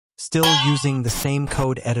Still using the same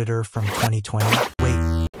code editor from 2020?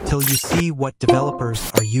 Wait till you see what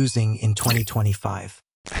developers are using in 2025.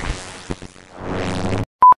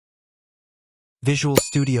 Visual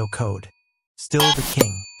Studio Code. Still the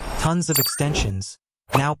king. Tons of extensions,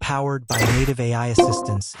 now powered by native AI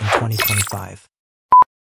assistants in 2025.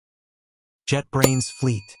 JetBrains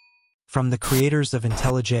Fleet. From the creators of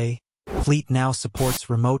IntelliJ, Fleet now supports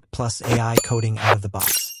remote plus AI coding out of the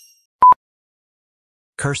box.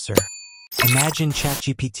 Cursor. Imagine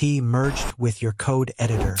ChatGPT merged with your code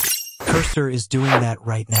editor. Cursor is doing that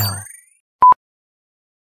right now.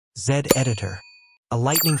 Z-Editor. A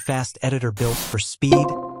lightning-fast editor built for speed,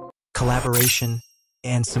 collaboration,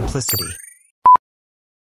 and simplicity.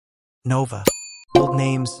 Nova. Old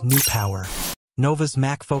names, new power. Nova's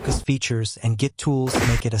Mac-focused features and Git tools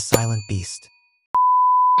make it a silent beast.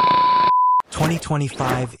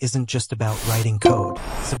 2025 isn't just about writing code,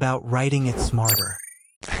 it's about writing it smarter.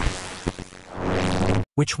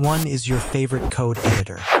 Which one is your favorite code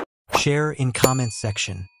editor? Share in comments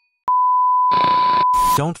section.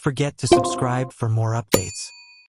 Don't forget to subscribe for more updates.